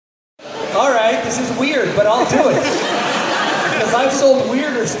All right, this is weird, but I'll do it. Because I've sold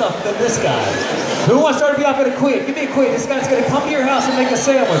weirder stuff than this guy. Who wants to start me off at a quid? Give me a quid. This guy's going to come to your house and make a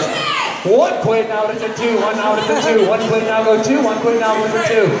sandwich. 1 quid now it is a 2, 1 now it is a 2, 1 quid now go 2, 1 quid now it is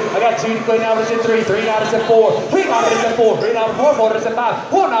a 2. I got 2 quid now it is a 3, 3 now it is a 4, 3 now it is a 4, 3 now it is a 4, 4 is a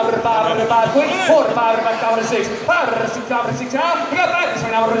 5, 4 now it is a 5, 5 quid, 4 to 5 now it is 6, 5 now it is 6 now it is 6 now. I got 5 this way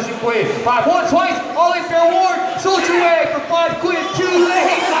now it is 6 quid, 5 once, twice, all in fair ward, sold your way for 5 quid, too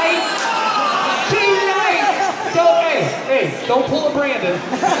late, mate. Too late. Hey, don't pull a Brandon.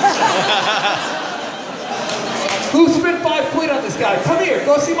 Who spent 5 quid on this guy? Come here,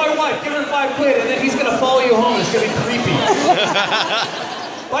 go see my wife, give her 5 quid, and then he's gonna follow you home. It's gonna be creepy.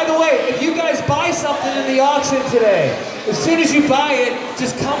 By the way, if you guys buy something in the auction today, as soon as you buy it,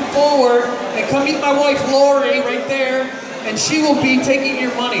 just come forward and come meet my wife Lori right there, and she will be taking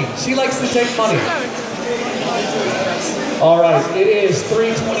your money. She likes to take money. All right, it is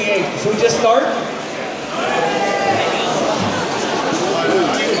 3:28. Should we just start?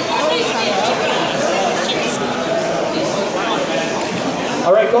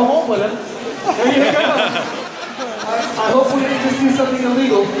 All right, go home with him. There you go. I hope we didn't just do something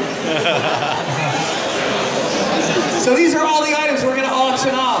illegal. So these are all the items we're going to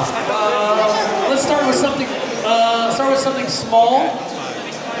auction off. Let's start with something. Small.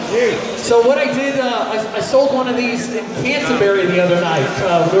 So what I did, I sold one of these in Canterbury the other night.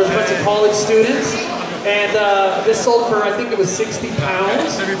 There was a bunch of college students. And this sold for, I think it was 60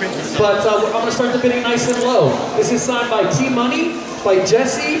 pounds. But I'm going to start the bidding nice and low. This is signed by T-Money, by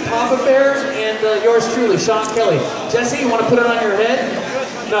Jesse, Papa Bear, and yours truly, Sean Kelly. Jesse, you want to put it on your head?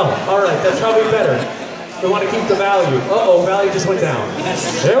 No. All right, that's probably better. We want to keep the value. Uh-oh, value just went down.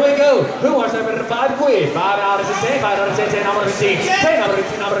 There we go. Who wants to have 5 quid? 5 out of 10, 5 out of 10, 10 out of 15, 10 out of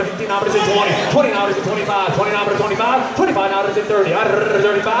 15, out of 15, out of 20, 20 out of 25, 20 out of 25, 25 out of 30, out of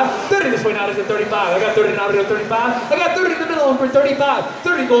 35, 30 this way now is 35. I got 30 out of 35. I got 30 in the middle for 35.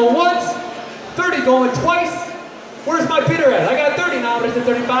 30 going once, 30 going twice. Where's my bidder at? I got 30 now, but it's at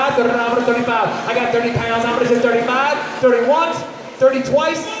 35, 30 now, but it's 35. I got 30 pounds now, but it's at 35, 30 once, 30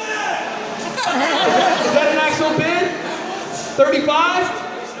 twice. Is that an actual bid? 35?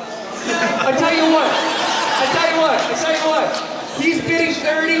 I tell you what. He's bidding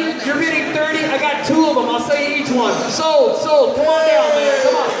 30, you're bidding 30. I got 2 of them, I'll sell you each one. Sold. Come on down, man.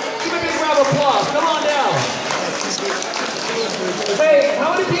 Come on. Give me a big round of applause. Come on down. Hey,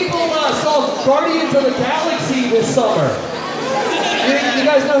 how many people saw Guardians of the Galaxy this summer? You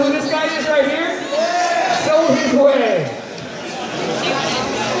guys know who this guy is right here? Sold his way.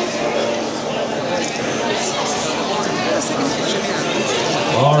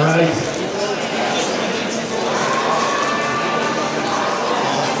 All right.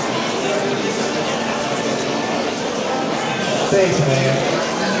 Thanks, man.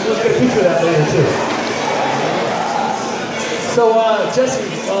 We'll get a picture of that later, too. So, Jesse,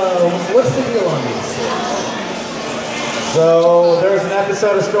 what's the deal on these? So, there's an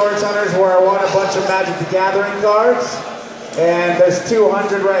episode of Storage Hunters where I won a bunch of Magic the Gathering cards. And there's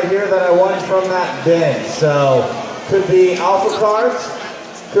 200 right here that I won from that bin. So, could be alpha cards,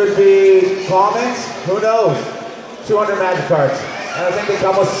 could be comics, who knows? 200 Magic cards. And I think they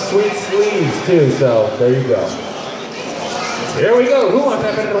come with sweet sleeves too, so there you go. Here we go. Who wants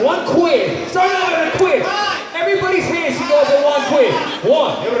to have 1 quid? Start out at a quid. Everybody's hands should go up at 1 quid.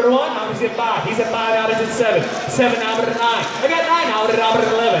 1. Everybody 1. Now he's at 5. He's at 5 out of 7. 7 out of 9. I got 9 out of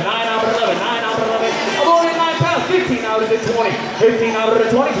 11. 9 out of 11. 9 out of 11. I'm only at 9 pounds. 15 out of 20. 15 out of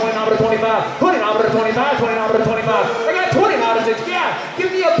 20. 20 out of 25. 20 out of 25. 20 out of 25. I got 20 out of 6. Yeah. Give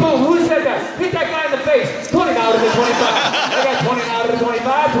me a boom. Who said that? Hit that guy in the face. 20 out of 25. I got 20 out of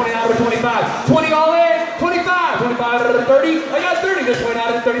 25. 20 out of 25. 20 all in. 25. 25 out of 30. I got 30 this way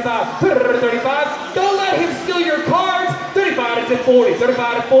out of 35. 35. Don't let him steal your cards. 35 out of 40. 35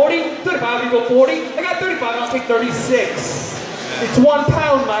 out of 40. 35 equal 40. I got 35. I'll take 36. It's 1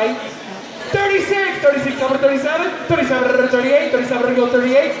 pound, mate. 36. 36 out of 37. 37 out of 38. 37 equal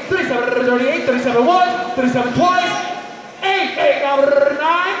 38. 37 out of 38. 37 once. 37 twice. 8. 8 out of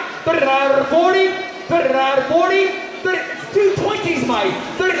 9. 39 out of 40. 39 out of 40. 30, it's 2 20s, mate.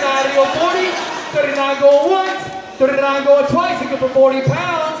 39 equal 40. 39 going once. 39 going twice. Equal for 40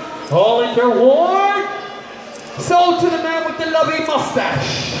 pounds. All in your ward. Sold to the man with the lovely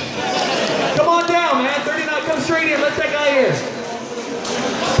mustache. Come on down, man. 39, come straight in. Let that guy in.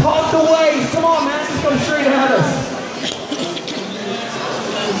 Pop the waist. Come on, man. Just come straight at us.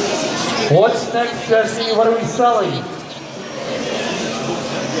 What's next, Jesse? What are we selling?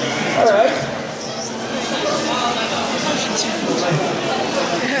 All right.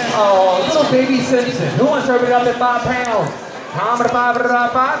 Oh, little baby Simpson. Who wants to open it up at 5 pounds? How many 5 out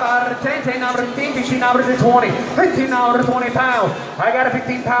of 5 out of to 10, 10 now to 15, 15 now to 20, 15 now to 20 pounds. I got a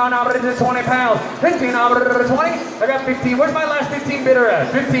 15 pound now to 20 pounds, 15 now to 20. I got 15. Where's my last 15 bidder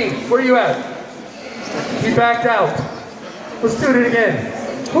at? 15. Where are you at? He backed out. Let's do it again.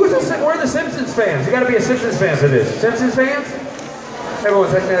 Where are the Simpsons fans? You got to be a Simpsons fan for this. Simpsons fans?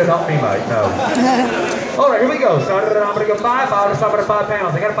 Everyone's like, man, not me, Mike. No. All right, here we go. Started at I'm going to go 5. I'll stop at 5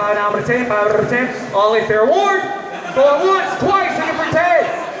 pounds. I got a 5 now to 10. 5 to 10. All in fair warn. Going once, twice, looking for 10.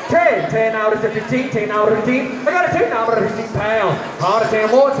 10. 10 out of 15. 10 out of 15. I got a 10 now to 15 pounds. Out of 10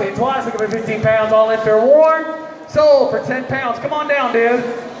 more. 10 twice, looking for 15 pounds. All in fair warn. Sold for 10 pounds. Come on down, dude.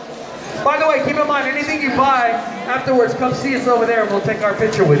 By the way, keep in mind, anything you buy afterwards, come see us over there and we'll take our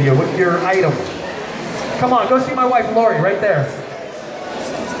picture with you, with your item. Come on, go see my wife, Lori, right there.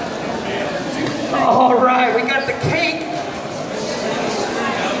 All right, we got the cake.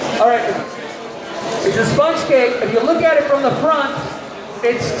 All right, it's a sponge cake. If you look at it from the front,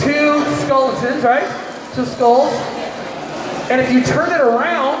 it's 2 skeletons, right? 2 skulls. And if you turn it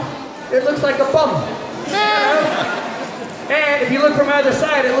around, it looks like a bum. And if you look from either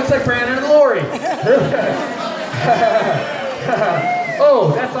side, it looks like Brandon and Lori.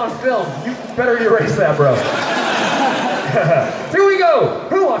 Oh, that's on film. You better erase that, bro. Here we go.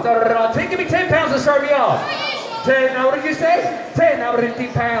 Who wants to give me 10 pounds to start me off? 10, now what did you say? 10, now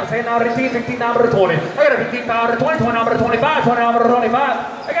 15 pounds. 10, now 15, 15, now 20. I got a 15 pound, 20, 20, now 25, 20, now 25.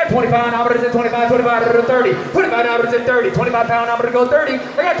 I got 20 pound, now 25, 25, 30. 25, now 30. 25 pound, now go 30.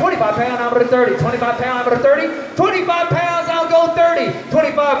 I got 25 pound, now 30. 25 pound, now 30. 25 pounds, I'll go 30.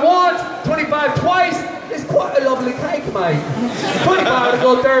 25 once, 25 twice. It's quite a lovely cake, mate. 25 to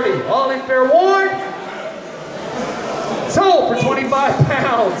go 30. All in fair warn. Sold for 25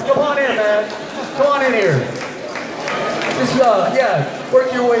 pounds. Come on in, man. Come on in here. Just, yeah,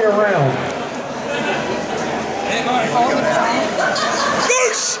 work your way around.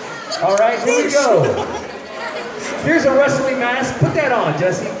 All right, here we go. Here's a wrestling mask. Put that on,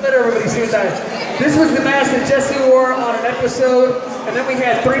 Jesse. Let everybody see that. This was the mask that Jesse wore on an episode, and then we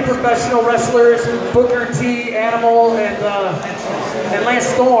had 3 professional wrestlers, Booker T, Animal, and Lance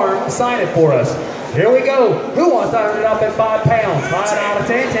Storm, sign it for us. Here we go. Who wants to earn it up at 5 pounds? 5 out of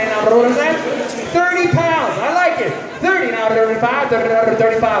 10, 10 out of what is that? 30 pounds. I like it. 30 out of 35, 30 out of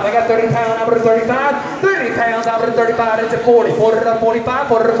 35. I got 30 pounds out of 35. 30 pounds out of 35. It's at 40. 40 out of 45.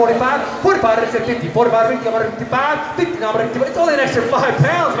 40 out of 45. 45 it's at 50. 45 out of 55. 50 out of 55. It's only an extra 5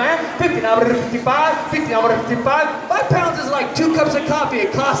 pounds, man. 50 out of 55. 50 out of 55. 5 pounds is like 2 cups of coffee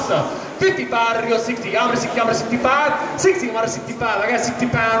at Costa. 55 to go 60. I'm to 65. 60 I'm to 65. I got 60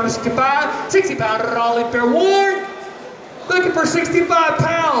 pounds to 65. 60 pounds all in fair warn. Looking for 65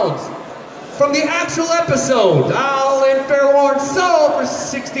 pounds from the actual episode. All in fair warn, sold for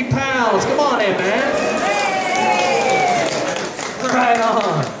 60 pounds. Come on in, man. Right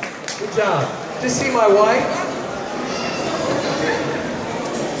on. Good job. Just see my wife.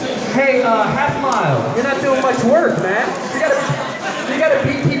 Hey, half mile. You're not doing much work, man. You gotta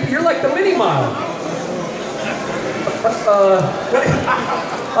beat people. You're like the mini mile.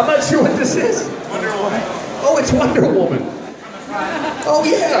 I'm not sure what this is. Wonder Woman. Oh, it's Wonder Woman. Oh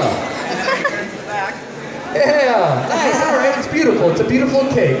yeah. Yeah. Nice. All right. It's beautiful. It's a beautiful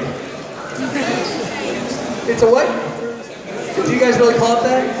cake. It's a what? Do you guys really call it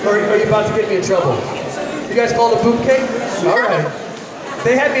that? Or are you about to get me in trouble? You guys call it a boob cake? All right.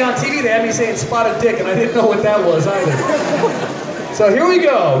 They had me on TV. They had me saying spotted dick, and I didn't know what that was either. So here we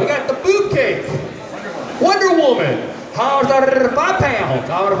go. We got the boob cake. Wonder Woman. How started at 5 pounds.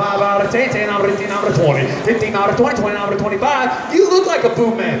 Out of 5 out of 10, 10 out of 15 out of 20, 15 out of 20, 20 out of 25. You look like a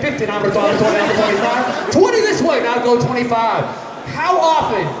boob man. 15 out of 20, 20 out of 25. 20 this way, now go 25. How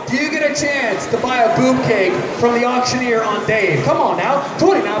often do you get a chance to buy a boob cake from the auctioneer on Dave? Come on now.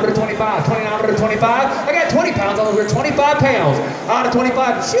 20 now to 25, 20 now to 25. I got 20 pounds on over 25 pounds. Out of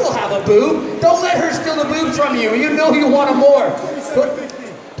 25, she'll have a boob. Don't let her steal the boobs from you. You know you want them more.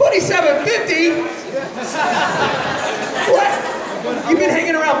 27.50? What? You've been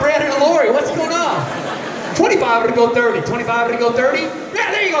hanging around Brandon and Lori. What's going on? 25 to go 30. 25 to go 30.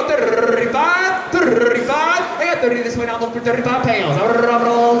 Yeah, there you go. 35. 35. I got 30 this way. Now I'm looking for 35 pounds. I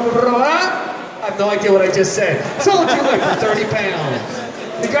have no idea what I just said. So what you like for 30 pounds?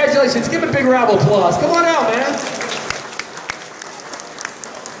 Congratulations. Give a big round of applause. Come on out, man.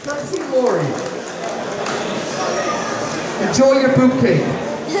 Let's see Lori. Enjoy your boob cake.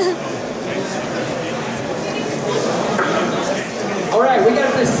 All right, we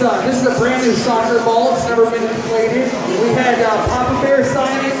got this. This is a brand new soccer ball. It's never been inflated. We had Papa Bear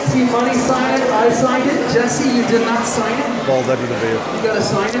sign it, Team Money sign it, I signed it. Jesse, you did not sign it. Ball that in the video. You gotta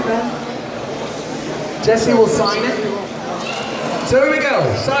sign it, man. Jesse will sign it. So here we go.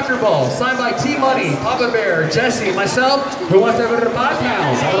 Soccer ball, signed by T Money, Papa Bear, Jesse, myself. Who wants to over 5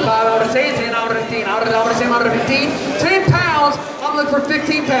 pounds? Out of 5, out of 10, 10, out of 15, out of 10, out of 15, 10 pounds. I'm looking for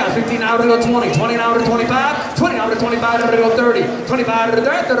 15 pounds. 15 out of go 20, 20 out of 25, 20 out of 25 out of go 30, 25 out of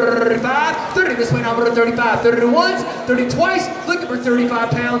 35, 30 this way out of 35, 30 once, 30 twice. Looking for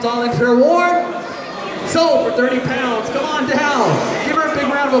 35 pounds. All in for award. Sold for 30 pounds. Come on down. Give her a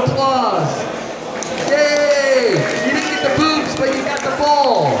big round of applause. Yay! You didn't get the boobs, but you got the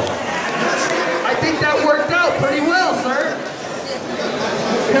ball. I think that worked out pretty well, sir.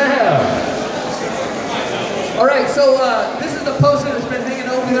 Yeah. All right, so this is the poster that's been hanging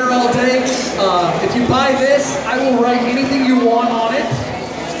over there all day. If you buy this, I will write anything you want on it.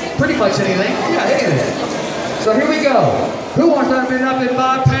 Pretty much anything. Yeah, anything. So here we go. Who wants to bid up at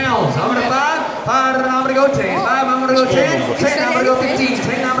 5 pounds? I'm gonna 5, I'm gonna go 10, 5, I'm gonna go 10, 10, I'm gonna go 15,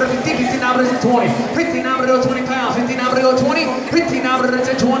 10, I'm gonna go 15, 15, I'm gonna go 20, 15, I'm gonna go 20 pounds, 15, I'm gonna go 20, 15, I'm gonna go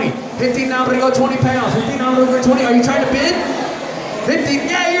 20, 15, I'm gonna go 20 pounds, 15, I'm gonna go 20. Are you trying to bid? 15,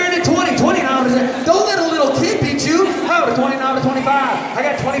 yeah, you're in at 20, 20 now. Don't let a little kid beat you. Now to 20, now to 25. I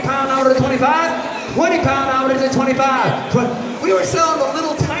got 20 pound, now to 25. 20 pound, now to 25. We were selling the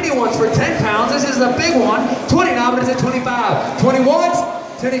little tiny ones for 10 pounds. This is the big one. 20 now to 25. 20 once,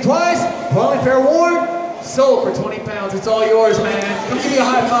 10 twice. Well and fair warrant. Sold for 20 pounds. It's all yours, man. Come give me a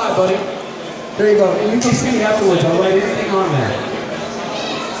high five, buddy. There you go. And you can see me afterwards. I'll write anything on that.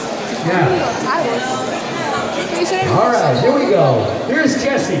 Yeah. All right, here we go. Here's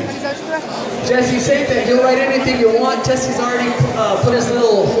Jesse. Jesse, same thing. He'll write anything you want. Jesse's already put his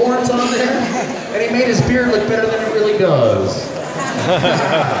little horns on there, and he made his beard look better than it really does.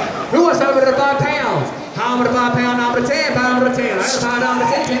 Who wants to over to 5 pounds? How am I 5 pound? Now I'm 10 pound. I'm 10. I'm 5 down to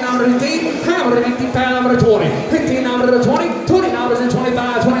 10. 10 down to 15. How am I 15 pound? I'm 20. 15 down to 20. 20 down to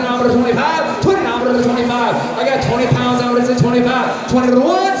 25. 20 down to 25. 20 down to 25. I got 20 pounds. I'm 25. 20 to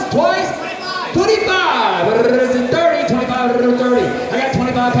once, twice. 25, 30, 25, 30. I got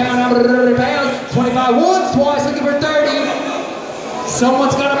 25 pounds, I'm 30 pounds, 25 once, twice, looking for 30.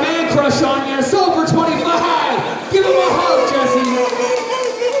 Someone's got a man crush on you, sold for 25. Give him a hug, Jesse.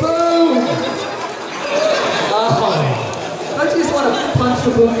 Boom. Oh, don't you just want to punch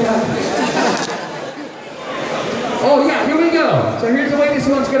the booty out? Oh yeah, here we go. So here's the way this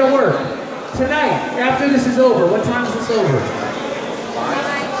one's gonna work. Tonight, after this is over, what time is this over?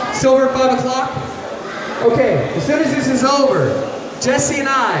 It's over at 5 o'clock? Okay, as soon as this is over, Jesse and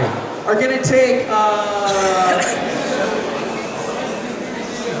I are gonna take,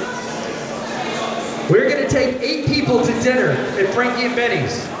 we're gonna take 8 people to dinner at Frankie and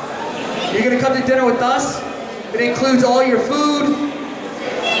Benny's. You're gonna come to dinner with us. It includes all your food,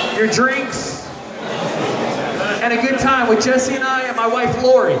 your drinks, and a good time with Jesse and I and my wife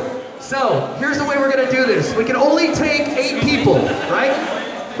Lori. So, here's the way we're gonna do this. We can only take 8 people, right?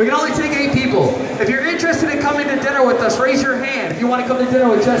 We can only take 8 people. If you're interested in coming to dinner with us, raise your hand if you want to come to dinner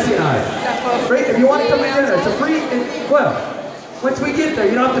with Jesse and I. If you want to come to dinner, it's a free, well, once we get there,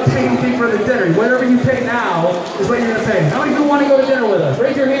 you don't have to pay anything for the dinner. Whatever you pay now is what you're going to pay. How many people want to go to dinner with us?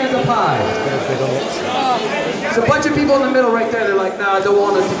 Raise your hands up high. There's a bunch of people in the middle right there. They're like, nah, I don't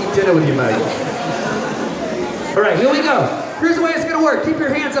want to eat dinner with you, mate. All right, here we go. Here's the way it's going to work. Keep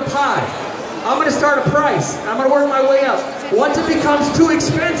your hands up high. I'm going to start a price. I'm going to work my way up. Once it becomes too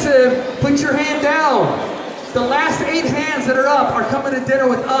expensive, put your hand down. The last 8 hands that are up are coming to dinner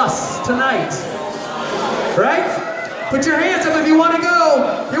with us tonight. Right? Put your hands up if you want to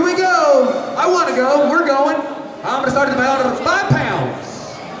go. Here we go. I want to go. We're going. I'm going to start at the pound of 5 pounds.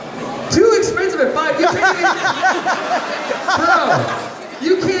 Too expensive at 5. You can't even, bro,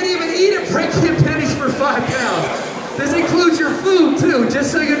 you can't even eat at Rankin and Benny's for 5 pounds. This includes your food too, just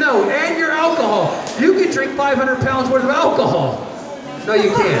so you know, and your alcohol. You can drink 500 pounds worth of alcohol. No,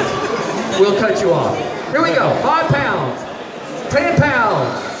 you can't. We'll cut you off. Here we go. 5 pounds, 10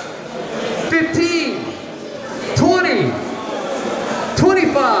 pounds, 15, 20,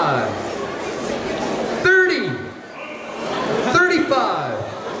 25, 30, 35,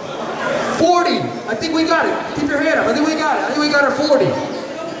 40. I think we got it. Keep your hand up. I think we got it. I think we got our 40.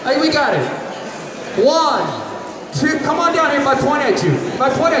 I think we got it. 1, 2, come on down here if I point at you. If I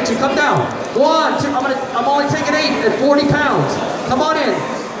point at you, come down. 1, 2, I'm only taking 8 at 40 pounds. Come on in.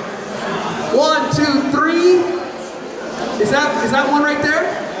 1, 2, 3. Is that one right there?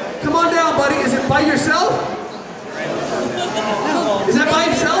 Come on down, buddy. Is it by yourself? Is that by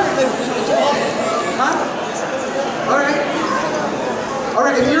himself? Huh? Alright.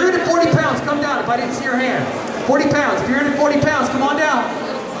 Alright, if you're in at 40 pounds, come down if I didn't see your hand. 40 pounds. If you're in at 40 pounds, come on down.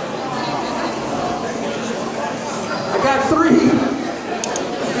 I got 3.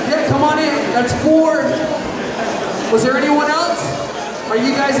 Yeah, come on in. That's 4. Was there anyone else? Are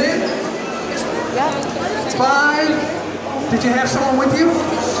you guys in? Yeah. 5. Did you have someone with you?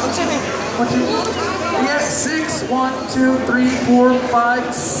 1, 2. Yes, 6. 1, 2, 3, 4,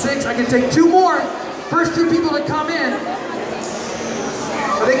 5, 6. I can take 2 more. First 2 people that come in.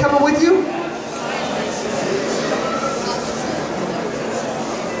 Are they coming with you?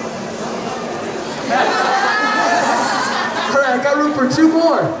 All right, I got room for 2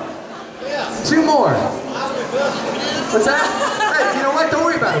 more. 2 more. What's that? Hey, you know what? Don't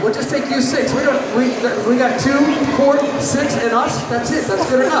worry about it. We'll just take you 6. We got 2, 4, 6, and us. That's it. That's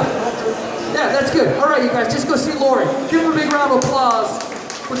good enough. Yeah, that's good. All right, you guys, just go see Lori. Give him a big round of applause.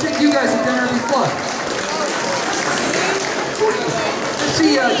 We'll take you guys to dinner. It'll be fun.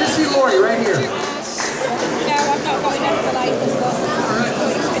 Just see Lori right here.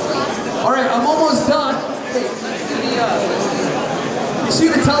 All right, I'm almost done. Hey, you see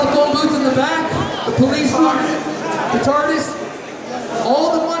the telephone booth in the back? The police booth? The TARDIS?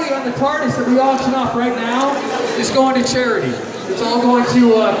 All the money on the TARDIS that we auction off right now is going to charity. It's all going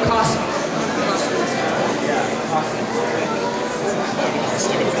to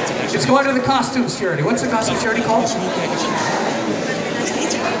It's going to the costumes charity. What's the costumes charity called?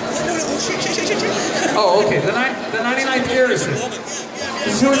 Oh, okay. The 99th Garrison.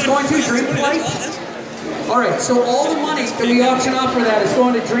 This is who it's going to? Dreamflight? Alright, so all the money that we auction off for that is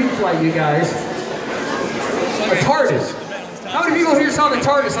going to Dreamflight, you guys. A TARDIS. How many people here saw the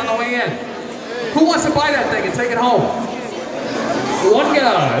TARDIS on the way in? Who wants to buy that thing and take it home? One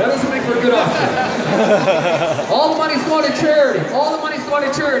guy. That doesn't make for a good option. All the money's going to charity. All the money's going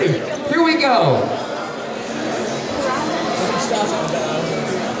to charity. Here we go.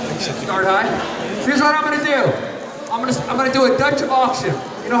 Start high. Here's what I'm going to do. I'm going to do a Dutch auction.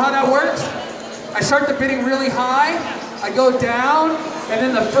 You know how that works? I start the bidding really high. I go down, and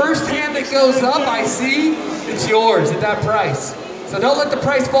then the first hand that goes up, I see, it's yours at that price. So don't let the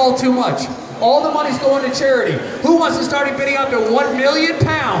price fall too much. All the money's going to charity. Who wants to start bidding up to £1 million?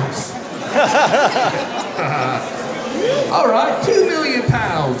 All right, £2 million.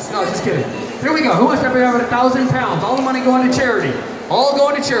 No, just kidding. Here we go. Who wants to bid up to £1,000? All the money going to charity. All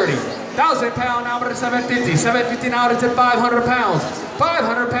going to charity. £1,000 now, but it's £750. £750 now, it's at £500.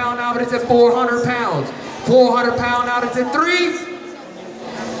 £500 now, but it's at £400. £400 now, it's at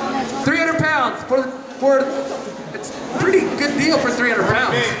 £300 for it's a pretty good deal for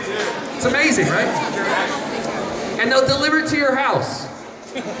 £300. It's amazing, right? And they'll deliver it to your house.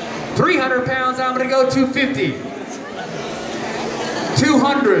 £300, I'm going to go $250.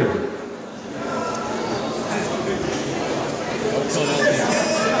 $200.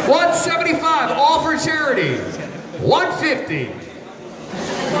 $175, all for charity. $150.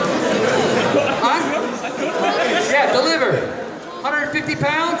 Huh? Yeah, deliver.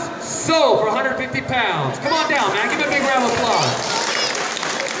 £150, sold for £150. Come on down, man. Give me a big round of applause.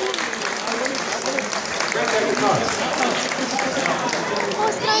 Grab that guitar.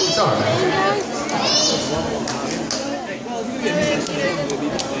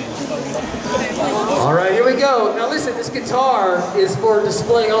 All right, here we go. Now listen, this guitar is for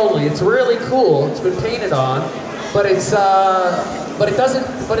display only. It's really cool. It's been painted on, but it's not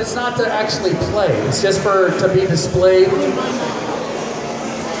to actually play. It's just to be displayed.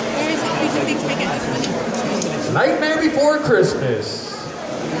 Nightmare Before Christmas.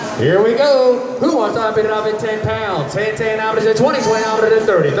 Here we go. Who wants to bid it up at £10? 10 average at 20 average at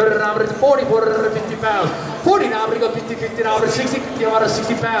 30 average at 40 £50. 40 now to go 50 now to 60 50 now to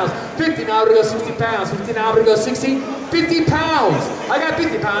 60 pounds. 50 now to go 60 pounds. 50 now to go 60 50 pounds. I got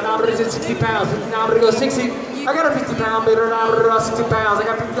 50 pound now to 60 pounds. 50 now to go 60. I got a 50 pound bidder now to go 60 pounds. I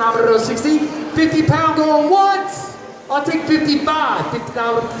got 50 now to go 60. 50 pound going once. I'll take 55. 50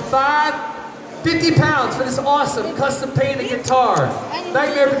 now to 55. 50 pounds for this awesome custom painted guitar.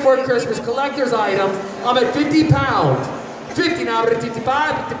 Nightmare Before Christmas collector's item. I'm at 50 pounds. 50 now to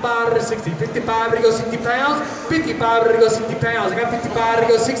 55, 55 to 60, 55 to go 60 pounds, 55 to go 60 pounds. I got 55 to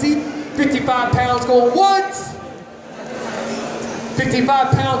go 60, 55 pounds going once,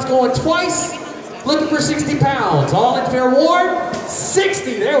 55 pounds going twice, looking for 60 pounds. All in fair warm,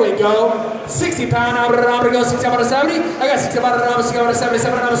 60, there we go. 60 pound, now to go 60 out of 70. I got 60 out of 70,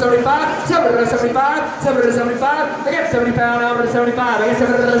 7 out of 75, 7 out of 75, 7 out of 75. I got 70 pound, out of 75. I got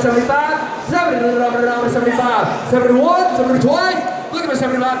 7 out of 75, 7 out of 75, 71, 72. Looking for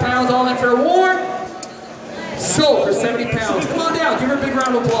 75 pounds, all in fair warm. Sold for 70 pounds. Come on down, give her a big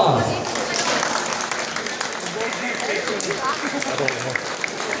round of applause.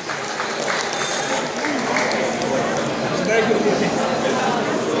 Very good booking.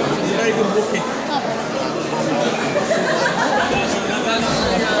 Very good booking.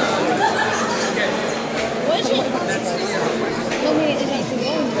 What is it?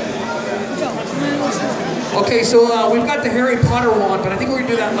 Okay, so we've got the Harry Potter one, but I think we're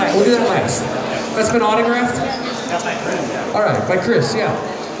gonna do that last. We'll do that last. That's been autographed? All right, by Chris, yeah.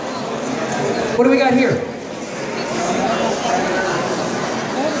 What do we got here?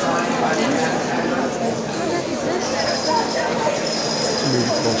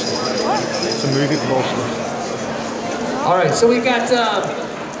 It's a movie poster. All right, so we got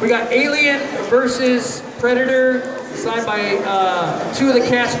Alien versus Predator, signed by 2 of the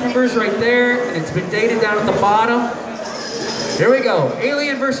cast members right there, and it's been dated down at the bottom. Here we go.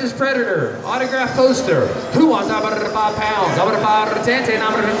 Alien versus Predator. Autograph poster. Who wants I'm going to 5 pounds? I'm going to 5 to 10, 10,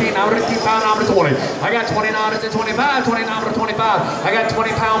 I'm going to 15, I'm going to 15 pound, I'm going to 20. I got 20 to 25, 20 to 25. I got 20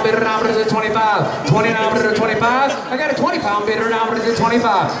 pound bidder, I'm going to 25. 20 to 25. I got a 20 pound bidder, I'm going to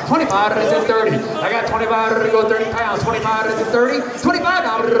 25. 25 to 30. I got 25 to go 30 pounds. 25 to 30. 25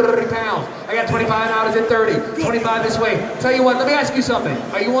 now to 30 pounds. I got 25 now to 30. 25 this way. Tell you what, let me ask you something.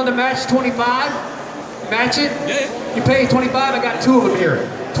 Are you on the match 25? Match it? Yeah. You pay 25, I got 2 of them here.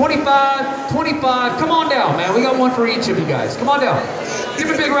 25, 25, come on down, man. We got one for each of you guys. Come on down. Give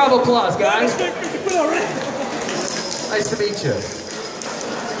a big round of applause, guys. Nice to meet you.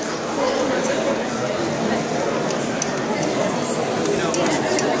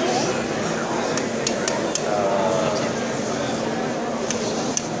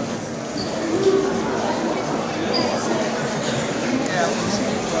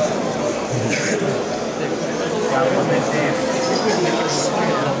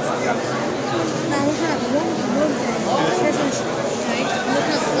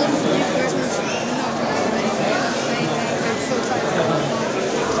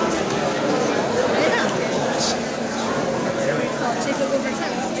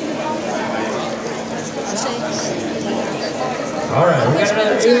 All right, we got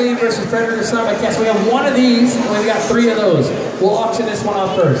another Alien versus Predator signed by cast. We have one of these, and we got 3 of those. We'll auction this one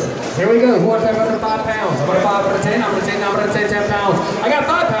off first. Here we go. Who wants to have under 5 pounds? I'm going to 5 over 10. I'm going to 10. I'm going to 10. 10 pounds. I got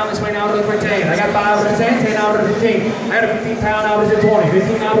 5 pounds this way now. I'm going to 10. I got 5 over 10. 10 now to 15. I got a 15 pound now to 20.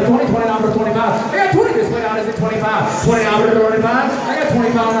 15 now to 20. 20 now to 25. I got 20 this way now to 25. 20 now to 25. I got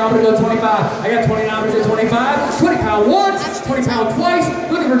 20 pound now to go 25. I got 20 now to 25. 20 pound once. 20 pound twice.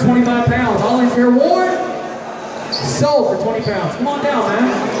 Looking for 25 pounds. All in fair warrant. Sold for 20 pounds. Come on down,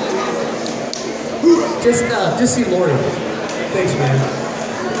 man. Just see Lori. Thanks, man.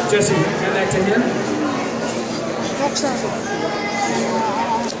 Jesse, hand that to him.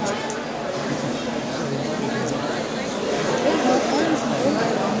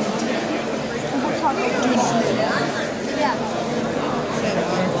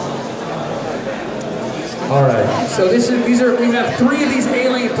 All right. So we have 3 of these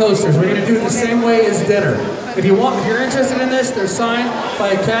Alien posters. We're gonna do it the same way as dinner. If you're interested in this, they're signed by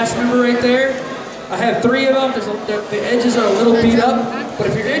a cast member right there. I have 3 of them. The edges are a little beat up, but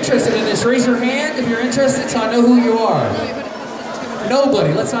if you're interested in this, raise your hand if you're interested so I know who you are.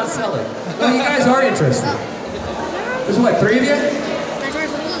 Nobody, let's not sell it. Well, you guys are interested. There's what, 3 of you?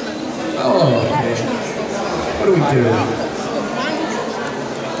 Oh, okay. What do we do?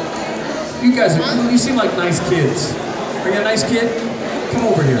 You guys, you seem like nice kids. Are you a nice kid? Come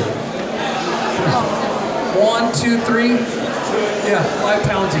over here. 1, 2, 3. Yeah, 5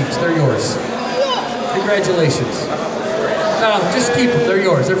 pounds each. They're yours. Congratulations. No, just keep them. They're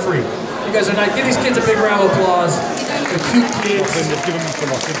yours. They're free. You guys are nice. Give these kids a big round of applause. They're cute kids.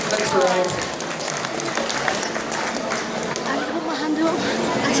 Thanks, Ryan.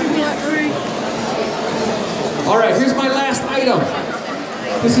 All right, here's my last item.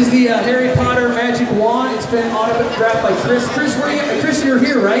 This is the Harry Potter Magic Wand. It's been autographed by Chris. Chris, where are you? Chris, you're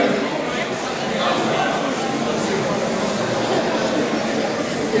here, right?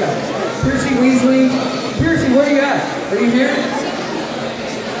 Yeah. Piercy Weasley. Piercy, where are you at? Are you here?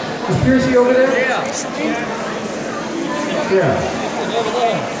 Is Piercy over there? Yeah. Yeah.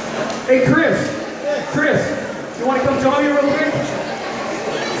 Hey, Chris. Chris, you want to come join me real quick?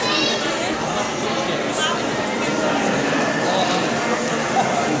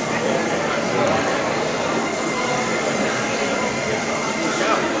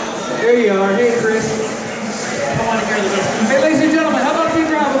 There you are. Hey, Chris. Come on here. Hey, ladies and gentlemen, how about a big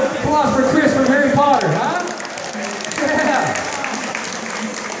round of applause for Chris from Harry Potter, huh? Yeah.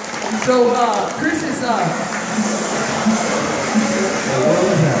 So, Chris is,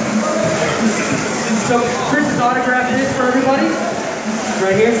 So, Chris has autographed this for everybody.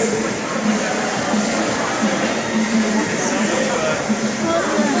 Right here.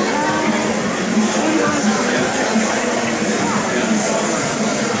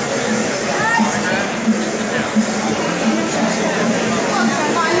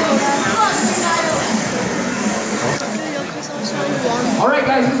 All right,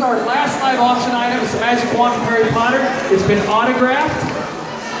 guys. is our last live auction item. It's the Magic Wand from Harry Potter. It's been autographed.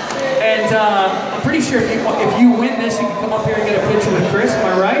 And I'm pretty sure if you win this, you can come up here and get a picture with Chris.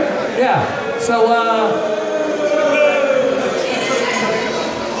 Am I right? Yeah. So,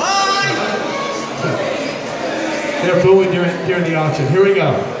 They're booing during the auction. Here we go.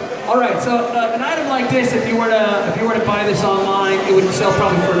 all right. So an item like this, if you were to buy this online, it would sell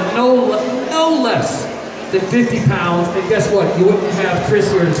probably for no less than 50 pounds. And guess what? You wouldn't have Chris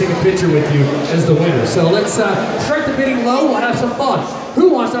here to take a picture with you as the winner. So let's start the bidding low. We'll have some fun. Who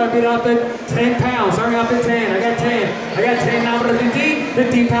wants to bid up at 10 pounds? Starting up at 10. I got 10. I got 10 now to 15.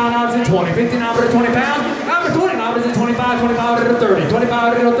 15 pound now to 20. 15 now to 20 pounds. Now to 20 now to 25. 25 to 30.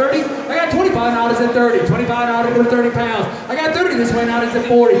 25 to 30. I got 25 now to 30. 25 now to 30 pounds. I got 30 this way now to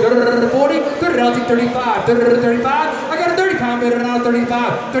 40. 30 to 40. 30 now to 35. 30 to 35. I got a 30 pound bidder now to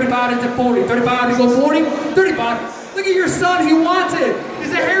 35. 35 to 40. 35 to go 40. 35. Look at your son. He wants it.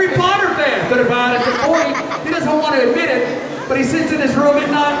 He's a Harry Potter fan. 35 to 40. He doesn't want to admit it. But he sits in his room at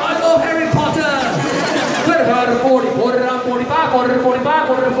night. I love Harry Potter. 35 to 40, 40 to 45, 40 to 45,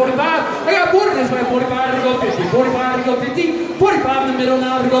 40 to 45. I got 40 this way, 45 to go 50, 45 to go 50, 45 in the middle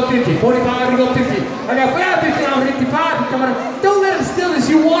now to go 50, 45 to go 50. I got 50 down to 55. Don't let him steal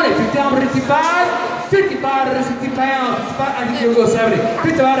this. You want it. 50 down to 55, 55 to 60 pounds. 55, I think he'll go 70.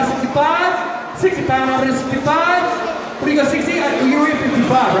 55 to 65, 60 pounds down to 65. What do you got, 60? You were at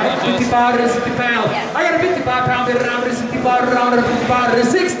 55, right? 55 to 60 pounds. I got a 55 pound bid around to 65 around to 55 to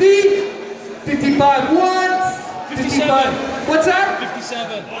 60. 55 once. 55. What's that?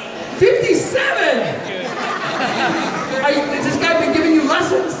 57. 57? Has this guy been giving you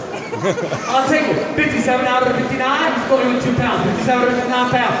lessons? I'll take it. 57 out of 59. He's going with 2 pounds. 57 out of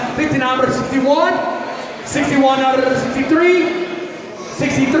 59 pounds. 59 out of 61. 61 out of 63.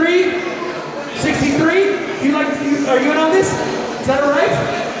 63. 63. Are you in on this? Is that all right?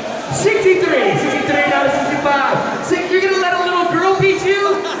 63. 63 out of 65. You're gonna let a little girl beat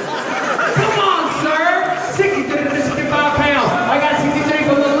you? Come on, sir. 63 to 65 pounds. I got 63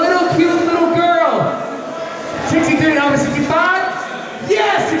 from the little cute little girl. 63 out of 65.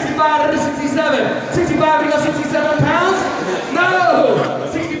 Yes, 65 out of 67. 65 to go 67 pounds. No.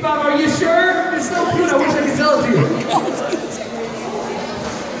 65. Are you sure? It's so cute. I wish I could sell it to you.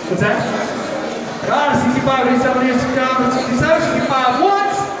 What's that? 65, 87, 67, 65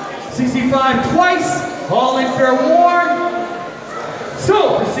 once, 65 twice, all in fair war.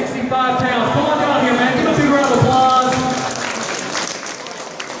 So, for 65 pounds, come on down here, man. Give a big round of applause.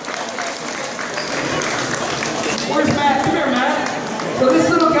 Where's Matt? Come here, Matt. So this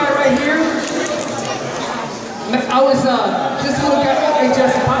little guy right here, this little guy, hey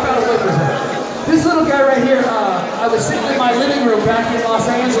Jesse, pop out a way for a second. This little guy right here, I was sitting in my living room back in Los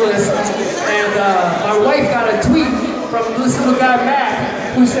Angeles, and my wife got a tweet from this little guy,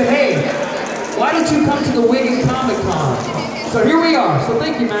 Mac, who said, hey, why don't you come to the Wigan Comic Con? So here we are. So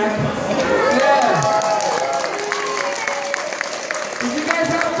thank you, Mac. Yeah. Did you guys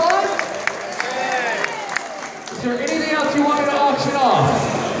have fun? Is there anything else you wanted to auction off?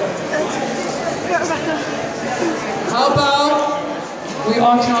 How about we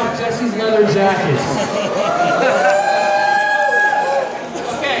auction off Jesse's leather jacket?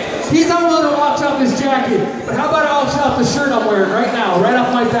 Okay, he's not willing to auction off his jacket, but how about I auction off the shirt I'm wearing right now, right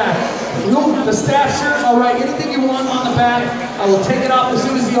off my back? The staff shirt, all right, anything you want on the back, I will take it off as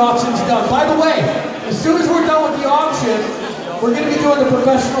soon as the auction's done. By the way, as soon as we're done with the auction, we're going to be doing the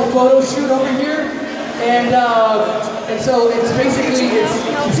professional photo shoot over here, and so it's basically,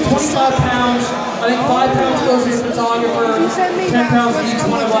 it's 25 pounds. I think 5 pounds goes to the photographer, 10 pounds to each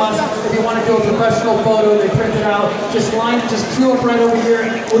one of us. If you want to do a professional photo, they print it out. Just queue up right over here.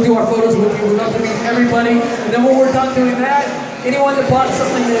 We'll do our photos with you. We'd love to meet everybody. And then when we're done doing that, anyone that bought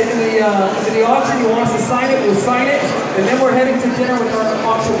something in the auction, you want us to sign it, we'll sign it. And then we're heading to dinner with our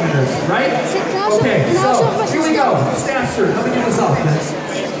auction winners, right? Okay, so here we go. Staff shirt. Let me get this off, guys.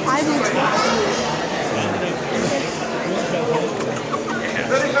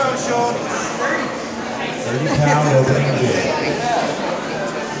 30 pounds, Sean. 30 pound opening bid.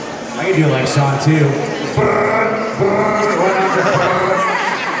 I can do it like Sean too.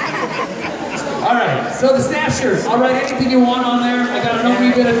 Alright, so the staff shirt. I'll write anything you want on there. I got an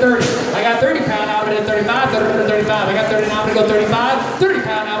opening bid of 30. I got 30 pound out at 35, 30 to 35. I got 30 now to go 35. 30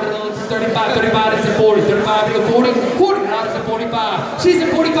 pound out at 35, 35 to 40, 35 to go 40, 40 now to 45. She's at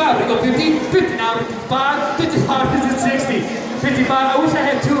 45 to go 50, 50 now to 55, 55 is at 60. 55, I wish I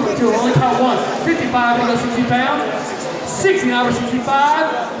had two, I only count one. 55 to go 60 pounds. 60 over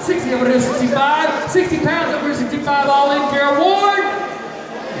 65. 60 over to 65. 60 pounds over 65, all in fair award.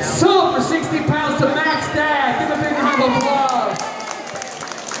 So for 60 pounds to Max Dad. Give a big round of applause.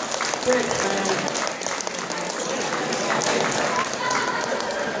 Thanks, man.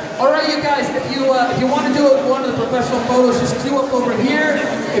 All right, you guys, if you want to do one of the professional photos, just queue up over here.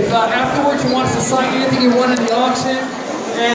 If afterwards you want us to sign anything you want in the auction,